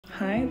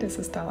Hi, this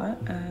is Stella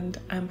and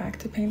I'm back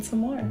to paint some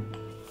more.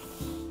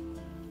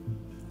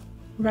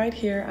 Right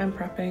here I'm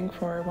prepping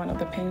for one of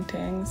the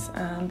paintings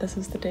and this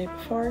is the day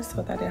before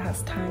so that it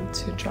has time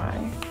to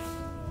dry.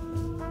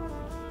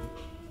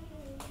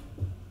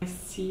 I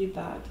see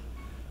that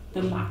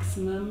the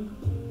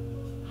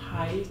maximum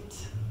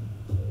height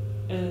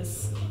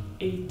is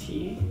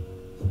 80.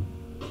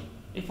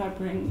 If I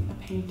bring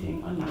a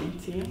painting on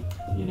 90,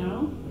 you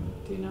know?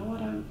 Do you know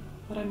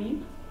what I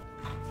mean?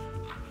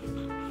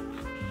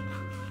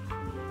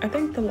 I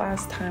think the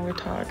last time we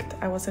talked,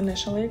 I was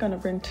initially gonna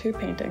bring 2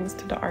 paintings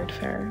to the art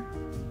fair.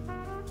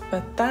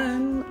 But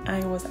then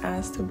I was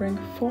asked to bring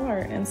 4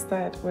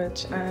 instead,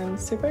 which I'm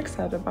super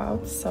excited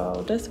about.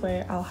 So this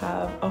way I'll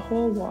have a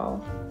whole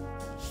wall.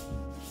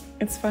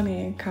 It's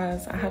funny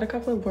because I had a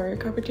couple of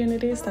work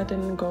opportunities that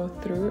didn't go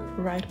through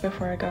right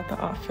before I got the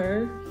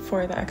offer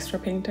for the extra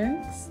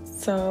paintings.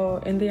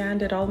 So in the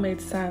end, it all made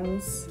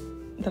sense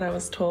that I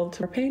was told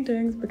to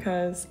paintings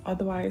because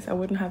otherwise I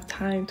wouldn't have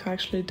time to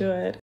actually do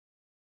it.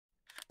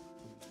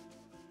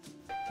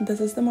 This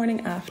is the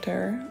morning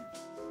after.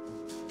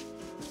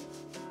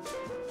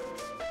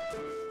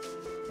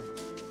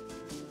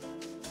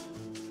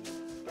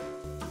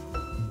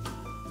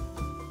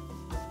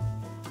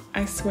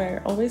 I swear,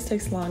 it always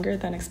takes longer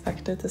than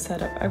expected to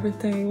set up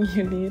everything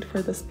you need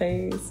for the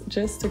space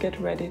just to get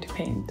ready to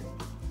paint.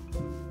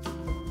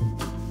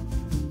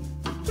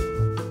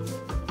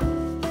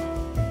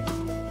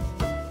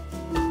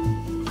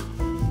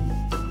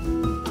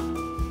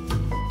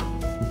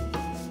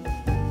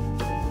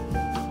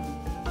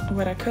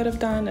 What I could have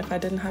done if I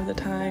didn't have the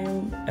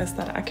time is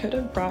that I could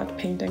have brought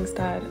paintings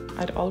that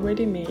I'd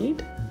already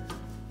made,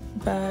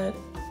 but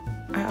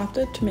I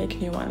opted to make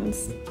new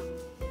ones.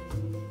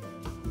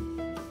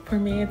 For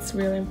me, it's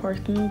really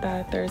important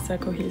that there's a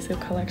cohesive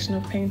collection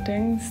of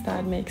paintings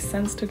that make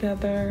sense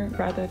together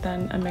rather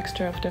than a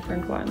mixture of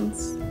different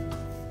ones.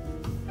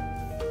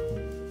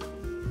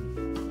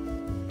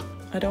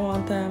 I don't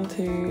want them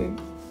to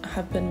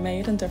have been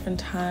made in different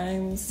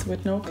times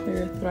with no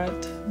clear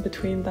thread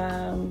between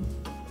them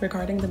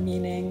regarding the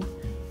meaning,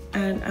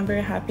 and I'm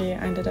very happy I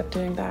ended up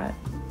doing that.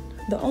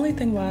 The only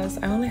thing was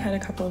I only had a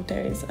couple of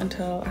days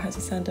until I had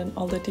to send in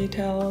all the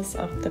details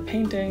of the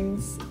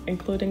paintings,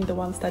 including the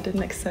ones that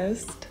didn't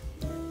exist.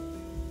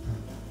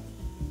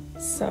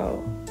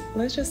 So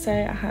let's just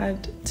say I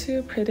had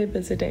 2 pretty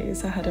busy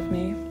days ahead of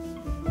me.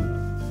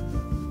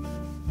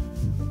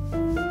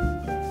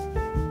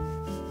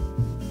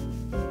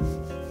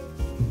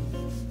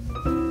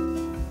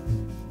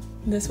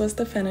 This was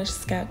the finished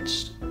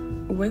sketch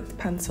with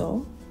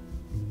pencil.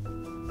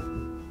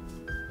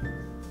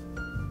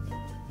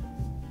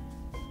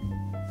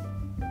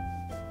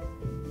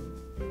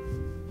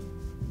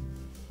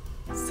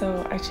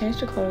 So I changed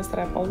the clothes that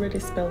I've already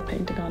spilled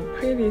painting on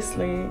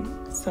previously,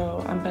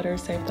 so I'm better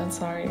safe than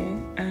sorry.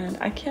 And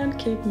I can't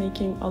keep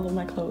making all of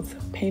my clothes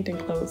painting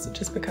clothes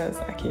just because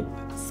I keep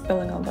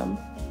spilling on them.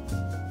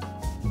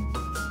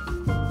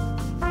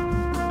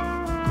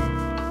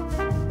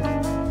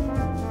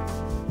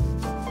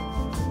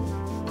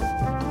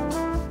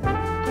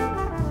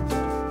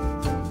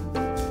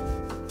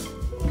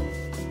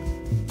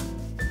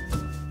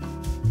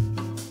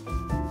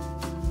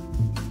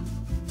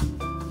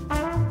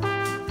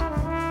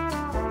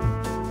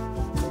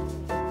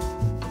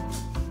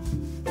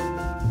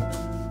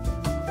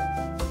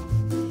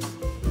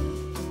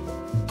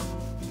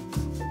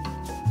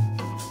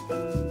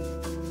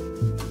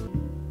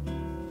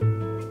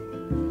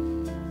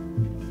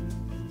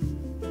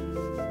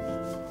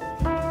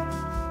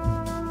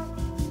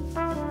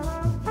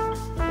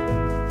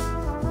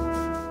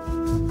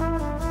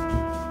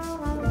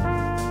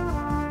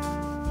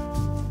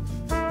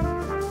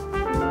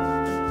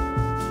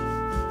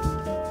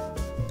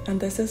 And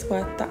this is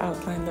what the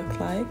outline looked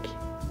like.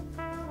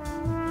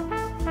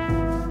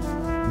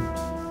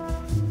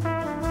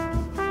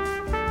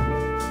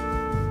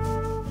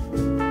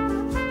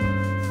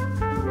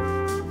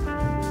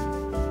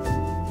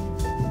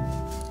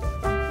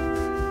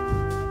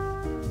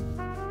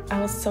 I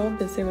was so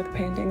busy with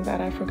painting that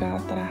I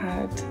forgot that I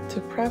had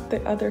to prep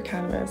the other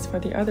canvas for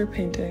the other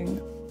painting.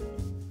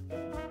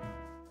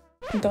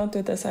 Don't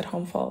do this at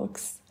home,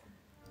 folks.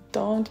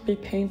 Don't be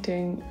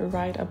painting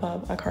right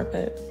above a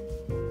carpet.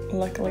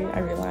 Luckily, I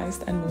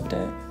realized and moved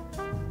it.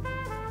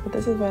 But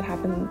this is what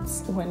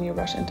happens when you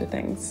rush into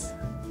things,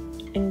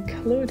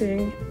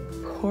 including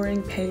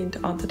pouring paint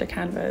onto the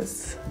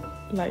canvas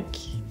like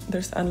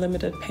there's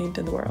unlimited paint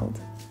in the world.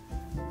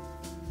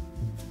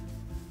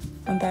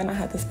 And then I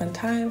had to spend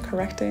time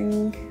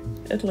correcting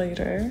it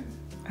later.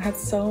 I had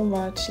so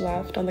much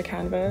left on the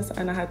canvas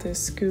and I had to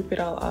scoop it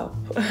all up.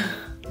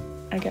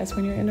 I guess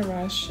when you're in a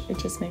rush, it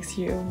just makes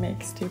you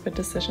make stupid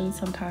decisions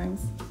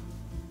sometimes.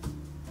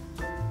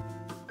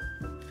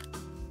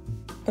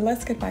 But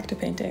let's get back to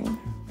painting.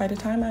 By the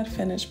time I had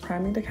finished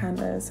priming the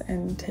canvas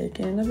and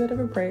taken a bit of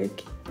a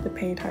break, the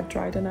paint had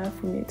dried enough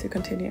for me to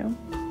continue.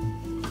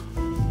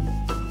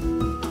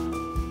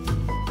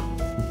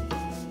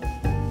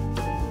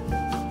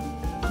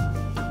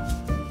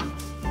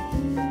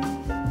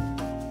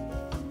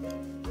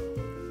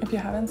 If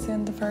you haven't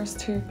seen the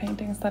first two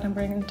paintings that I'm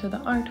bringing to the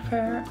art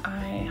fair,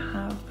 I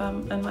have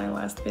them in my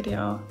last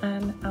video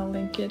and I'll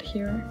link it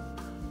here.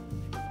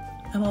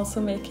 I'm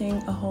also making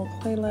a whole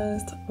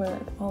playlist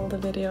with all the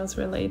videos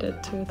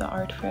related to the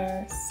art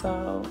fair,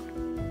 so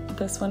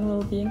this one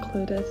will be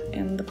included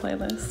in the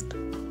playlist.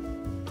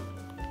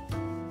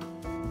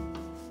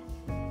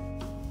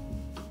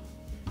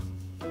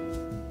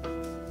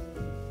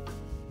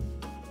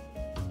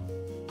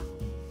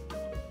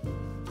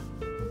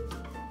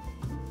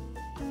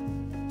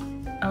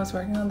 I was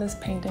working on this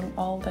painting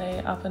all day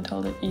up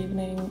until the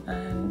evening,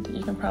 and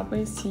you can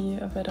probably see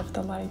a bit of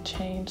the light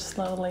change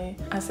slowly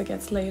as it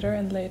gets later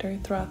and later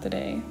throughout the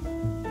day.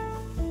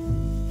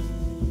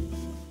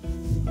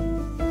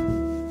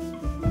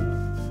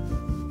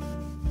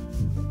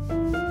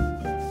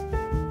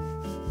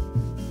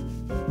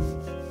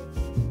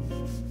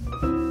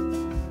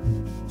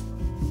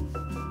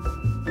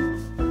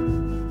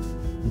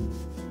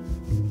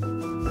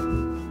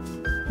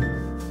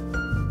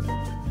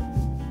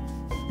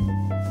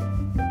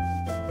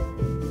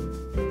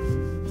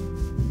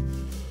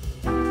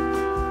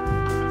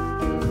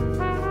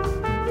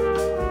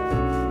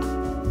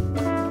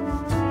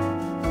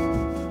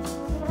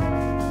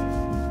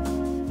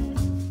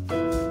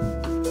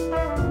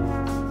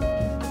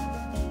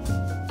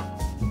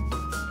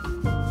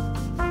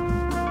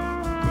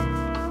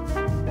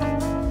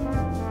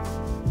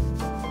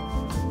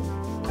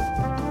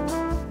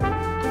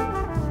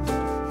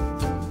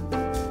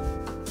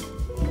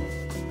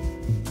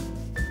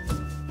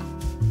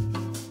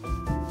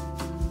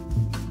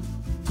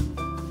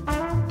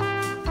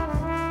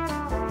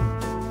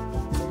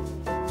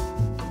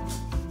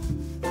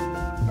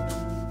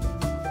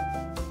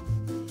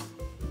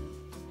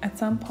 At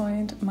some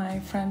point, my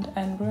friend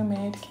and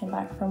roommate came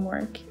back from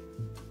work.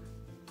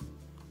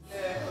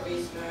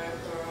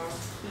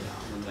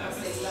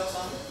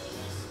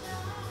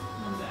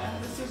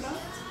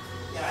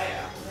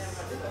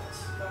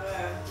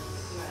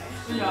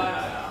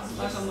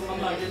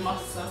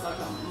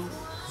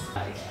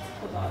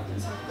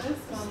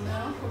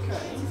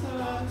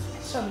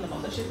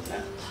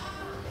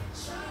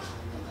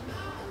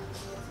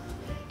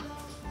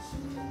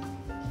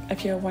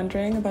 If you're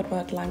wondering about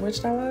what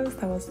language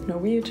that was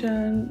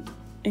Norwegian.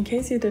 In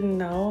case you didn't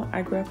know,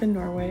 I grew up in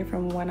Norway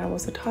from when I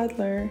was a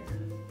toddler,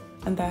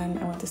 and then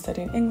I went to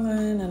study in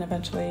England and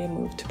eventually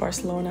moved to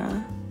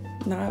Barcelona.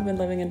 Now I've been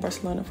living in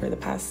Barcelona for the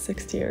past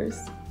 6 years.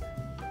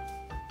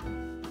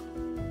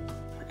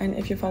 And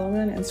if you follow me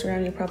on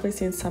Instagram, you've probably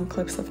seen some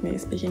clips of me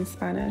speaking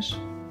Spanish.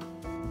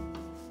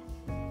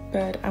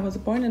 But I was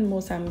born in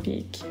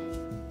Mozambique,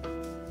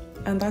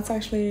 and that's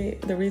actually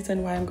the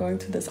reason why I'm going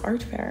to this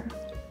art fair.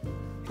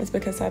 It's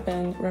because I've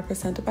been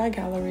represented by a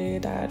gallery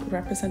that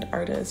represent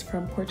artists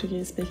from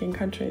Portuguese-speaking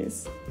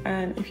countries.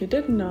 And if you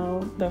didn't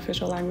know, the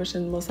official language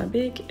in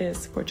Mozambique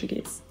is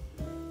Portuguese.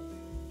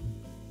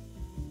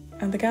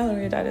 And the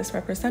gallery that is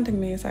representing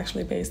me is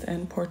actually based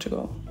in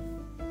Portugal.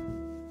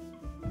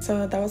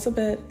 So that was a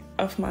bit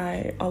of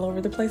my all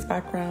over the place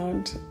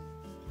background.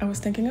 I was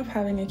thinking of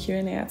having a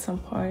Q&A at some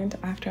point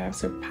after I've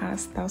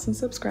surpassed 1,000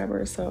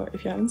 subscribers. So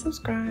if you haven't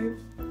subscribed,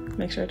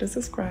 make sure to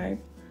subscribe.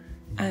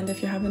 And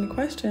if you have any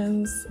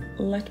questions,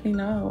 let me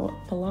know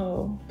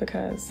below,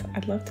 because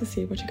I'd love to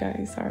see what you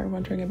guys are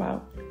wondering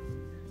about.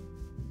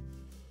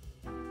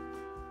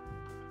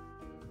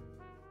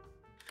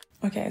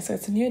 Okay, so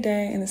it's a new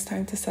day and it's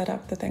time to set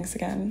up the things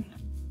again.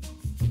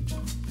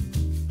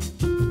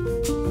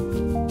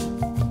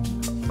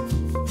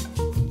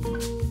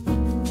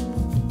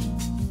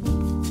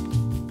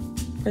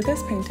 For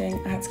this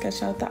painting, I had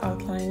sketched out the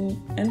outline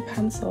in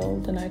pencil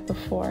the night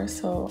before,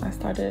 so I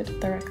started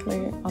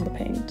directly on the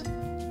paint.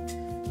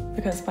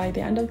 Because by the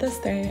end of this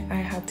day, I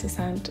had to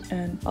send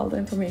in all the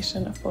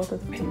information of both of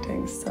the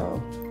paintings,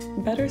 so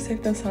better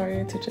safe than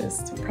sorry to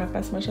just prep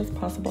as much as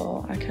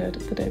possible I could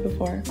the day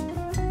before.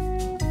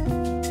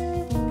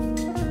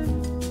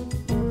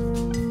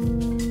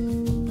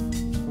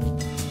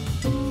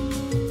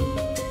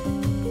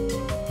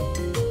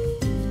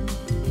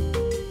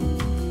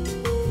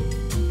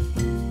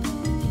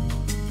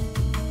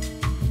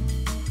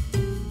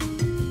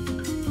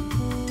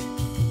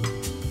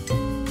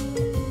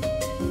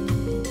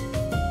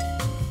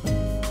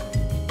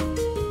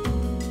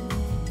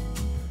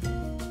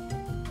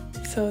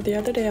 So the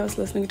other day I was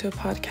listening to a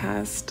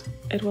podcast.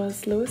 It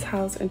was Lewis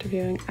Howes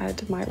interviewing Ed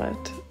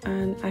Milet,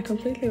 and I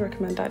completely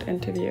recommend that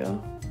interview.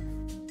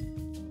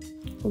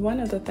 One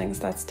of the things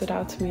that stood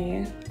out to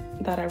me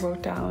that I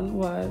wrote down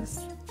was,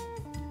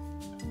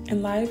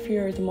 in life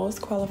you're the most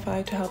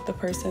qualified to help the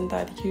person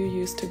that you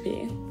used to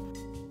be.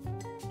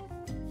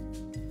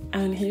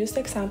 And he used the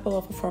example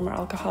of a former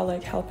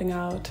alcoholic helping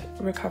out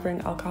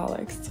recovering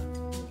alcoholics.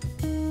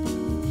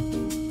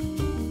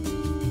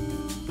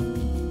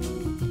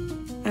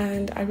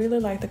 And I really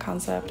like the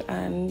concept,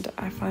 and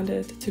I find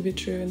it to be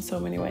true in so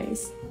many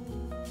ways.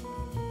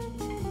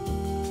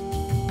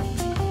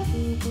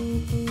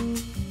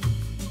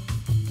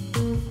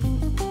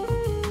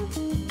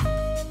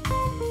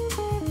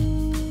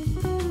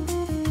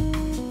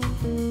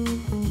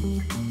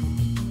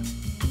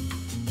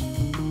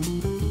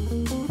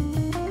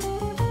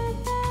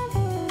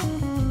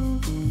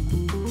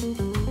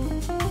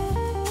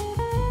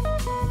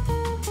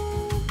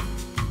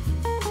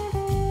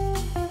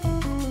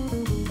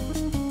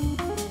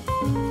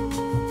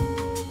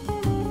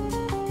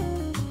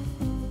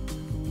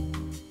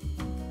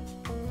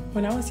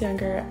 When I was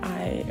younger,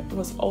 I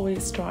was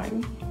always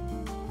drawing,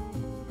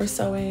 or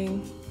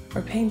sewing,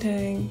 or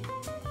painting.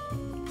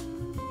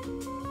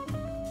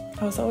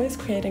 I was always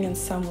creating in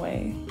some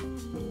way,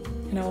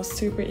 and I was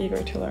super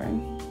eager to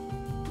learn.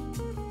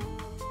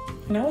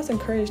 And I was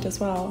encouraged as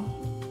well.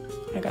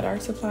 I got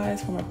art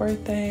supplies for my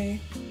birthday.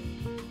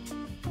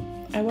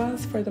 I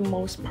was, for the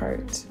most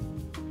part,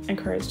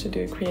 encouraged to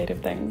do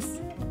creative things.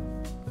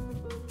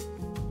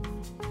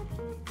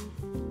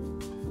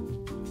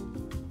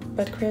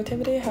 But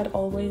creativity had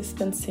always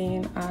been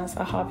seen as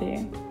a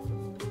hobby.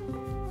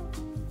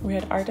 We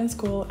had art in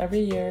school every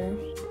year,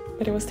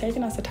 but it was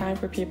taken as a time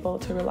for people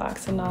to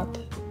relax and not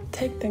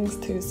take things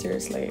too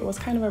seriously. It was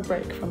kind of a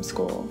break from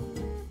school.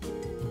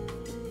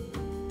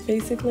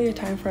 Basically a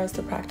time for us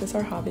to practice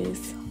our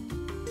hobbies.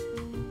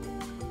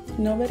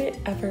 Nobody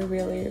ever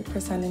really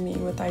presented me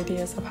with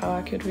ideas of how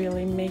I could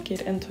really make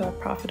it into a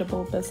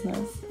profitable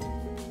business.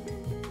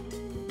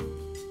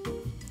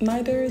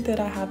 Neither did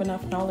I have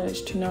enough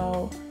knowledge to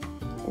know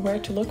where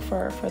to look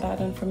for that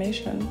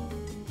information.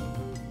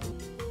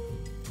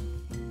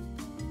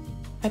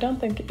 I don't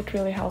think it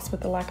really helps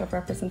with the lack of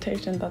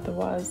representation that there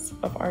was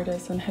of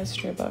artists in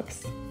history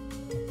books.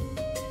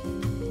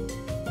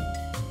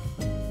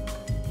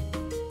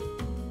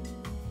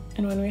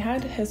 And when we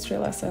had history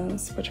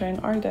lessons portraying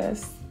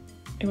artists,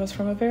 it was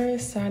from a very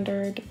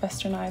standard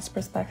westernized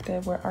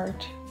perspective where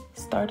art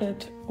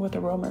started with the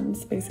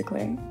Romans,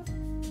 basically.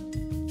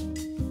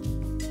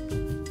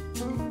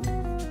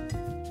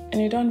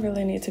 And you don't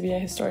really need to be a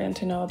historian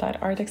to know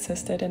that art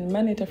existed in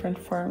many different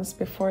forms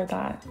before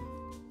that,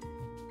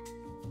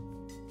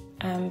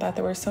 and that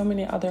there were so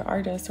many other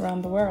artists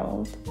around the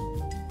world.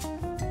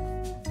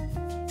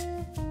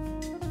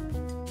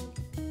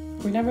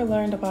 We never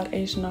learned about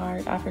Asian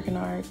art, African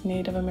art,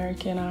 Native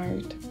American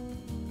art,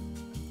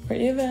 or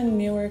even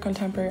newer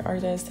contemporary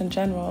artists in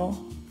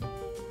general.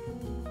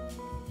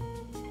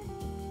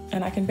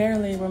 And I can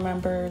barely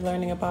remember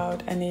learning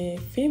about any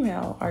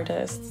female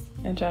artists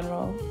in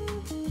general.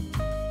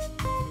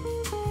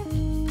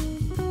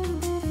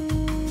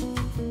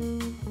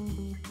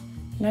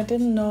 And I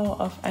didn't know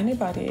of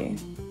anybody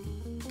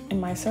in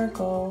my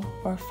circle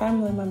or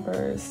family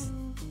members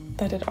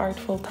that did art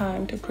full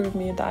time to prove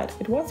me that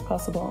it was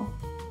possible.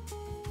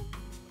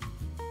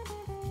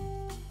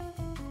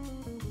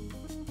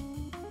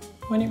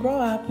 When you grow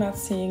up not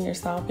seeing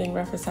yourself being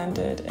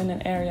represented in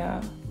an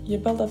area, you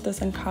build up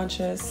this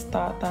unconscious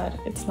thought that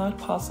it's not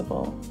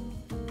possible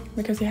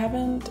because you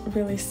haven't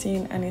really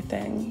seen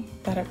anything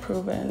that have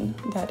proven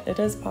that it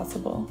is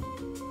possible.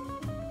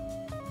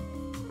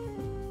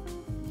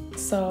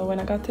 So when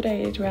I got to the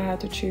age where I had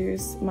to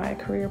choose my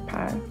career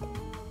path,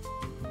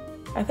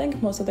 I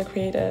think most of the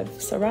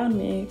creatives around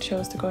me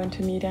chose to go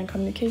into media and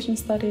communication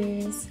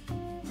studies,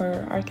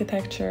 or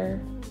architecture,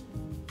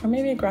 or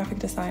maybe graphic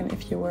design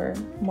if you were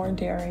more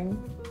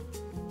daring.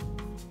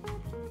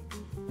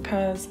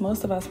 Because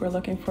most of us were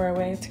looking for a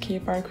way to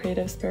keep our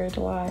creative spirit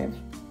alive,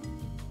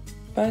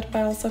 but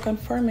by also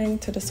conforming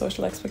to the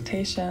social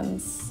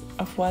expectations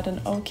of what an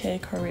okay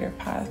career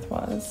path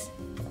was.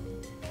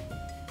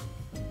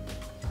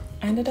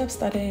 I ended up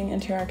studying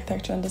interior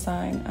architecture and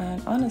design,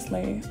 and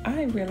honestly,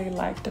 I really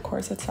liked the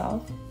course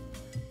itself.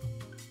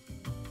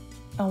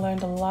 I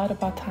learned a lot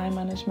about time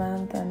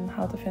management and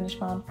how to finish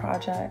my own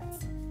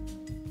projects.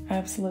 I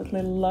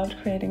absolutely loved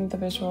creating the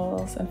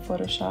visuals in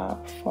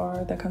Photoshop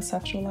for the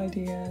conceptual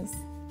ideas.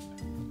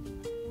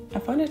 I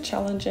found it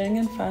challenging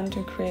and fun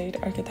to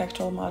create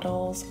architectural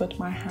models with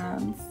my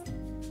hands.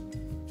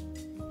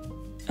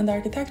 And the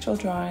architectural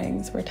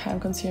drawings were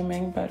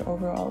time-consuming, but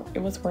overall it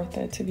was worth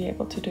it to be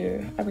able to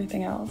do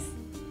everything else.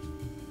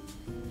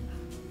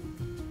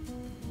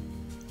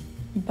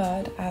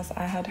 But as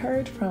I had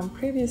heard from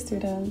previous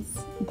students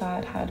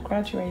that had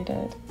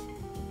graduated,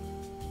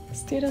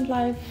 student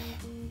life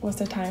was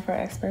the time for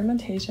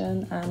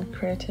experimentation and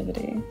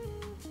creativity.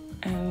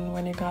 And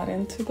when you got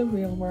into the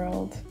real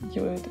world,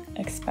 you would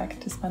expect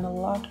to spend a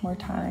lot more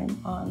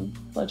time on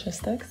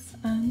logistics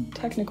and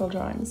technical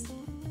drawings.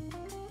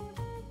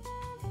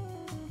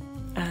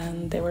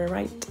 And they were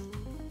right.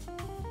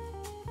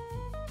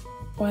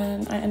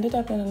 When I ended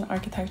up in an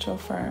architectural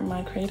firm,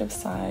 my creative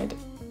side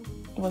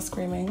was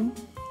screaming,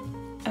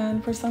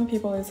 and for some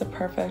people it's a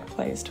perfect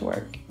place to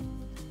work.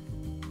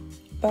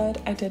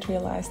 But I did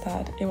realize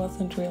that it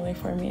wasn't really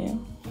for me,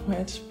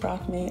 which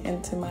brought me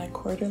into my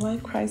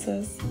quarter-life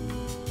crisis.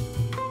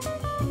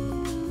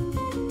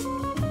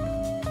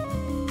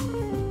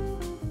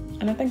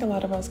 And I think a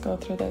lot of us go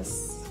through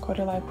this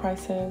quarter-life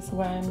crisis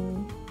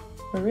when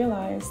we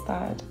realize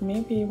that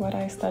maybe what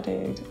I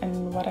studied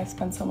and what I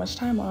spent so much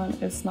time on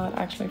is not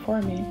actually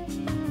for me.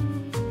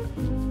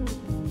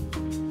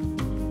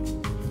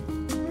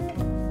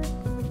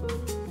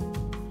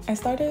 I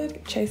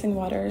started chasing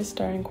waters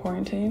during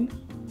quarantine.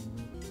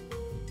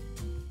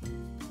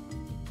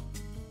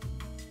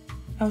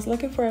 I was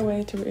looking for a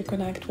way to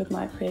reconnect with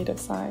my creative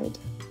side.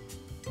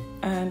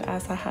 And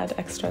as I had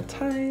extra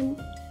time,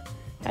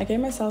 I gave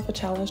myself a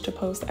challenge to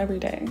post every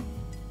day.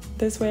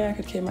 This way I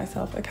could keep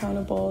myself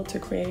accountable to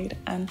create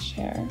and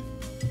share.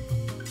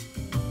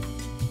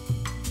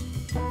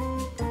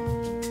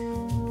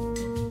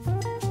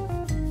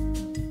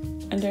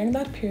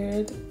 during that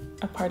period,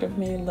 a part of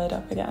me lit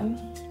up again.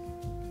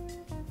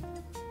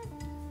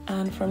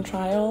 And from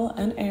trial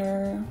and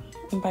error,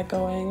 and by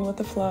going with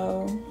the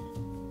flow,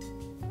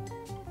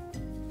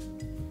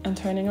 and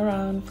turning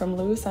around from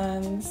loose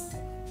ends,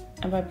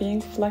 and by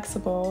being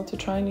flexible to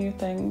try new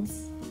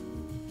things,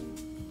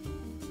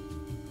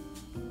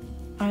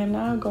 I am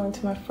now going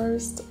to my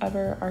first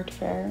ever art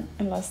fair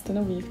in less than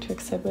a week to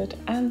exhibit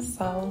and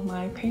sell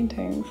my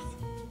paintings.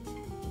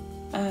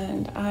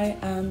 And I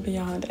am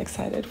beyond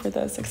excited for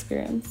this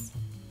experience.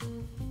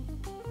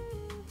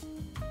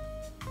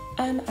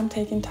 And I'm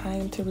taking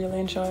time to really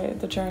enjoy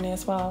the journey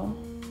as well.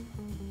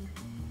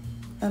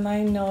 And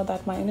I know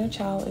that my inner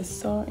child is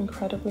so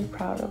incredibly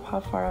proud of how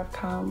far I've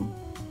come.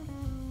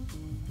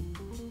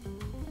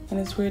 And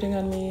is rooting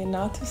on me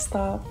not to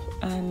stop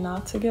and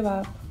not to give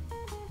up.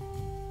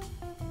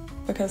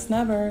 Because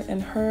never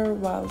in her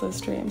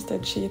wildest dreams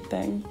did she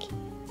think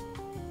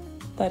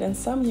that in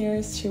some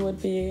years she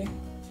would be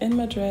in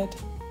Madrid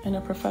in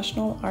a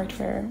professional art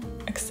fair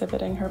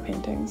exhibiting her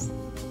paintings.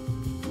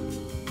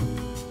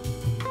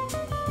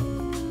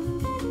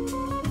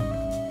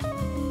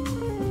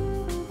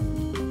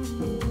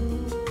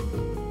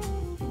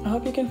 I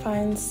hope you can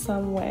find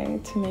some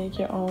way to make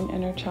your own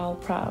inner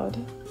child proud.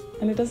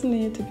 And it doesn't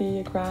need to be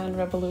a grand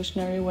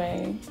revolutionary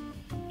way.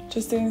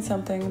 Just doing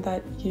something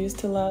that you used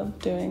to love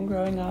doing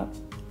growing up.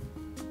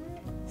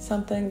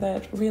 Something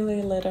that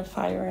really lit a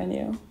fire in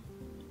you.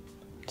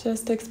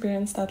 Just to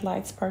experience that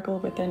light sparkle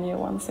within you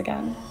once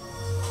again.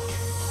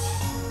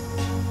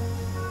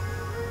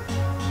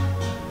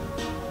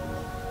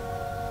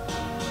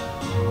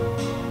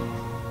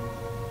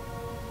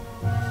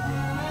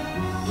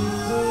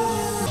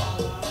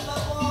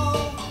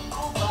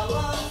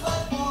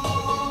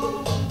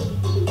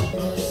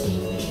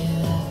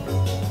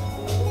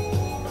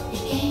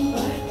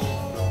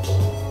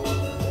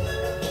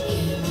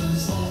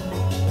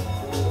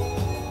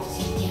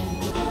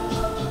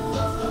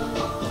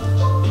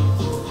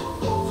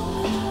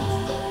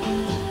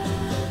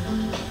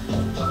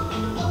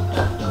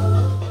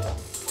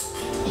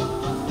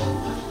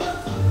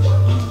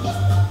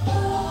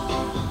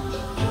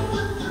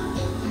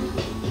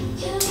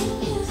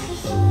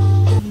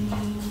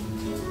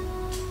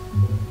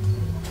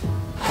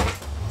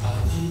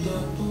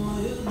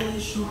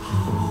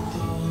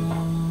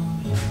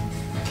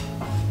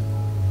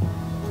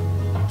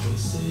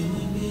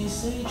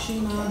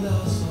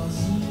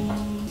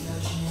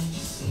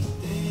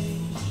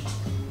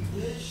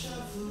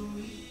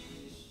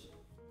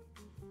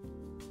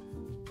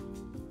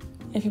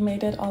 If you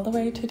made it all the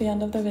way to the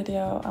end of the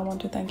video, I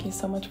want to thank you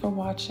so much for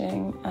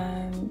watching,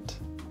 and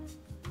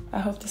I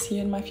hope to see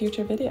you in my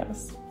future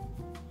videos.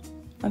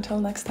 Until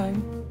next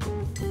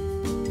time.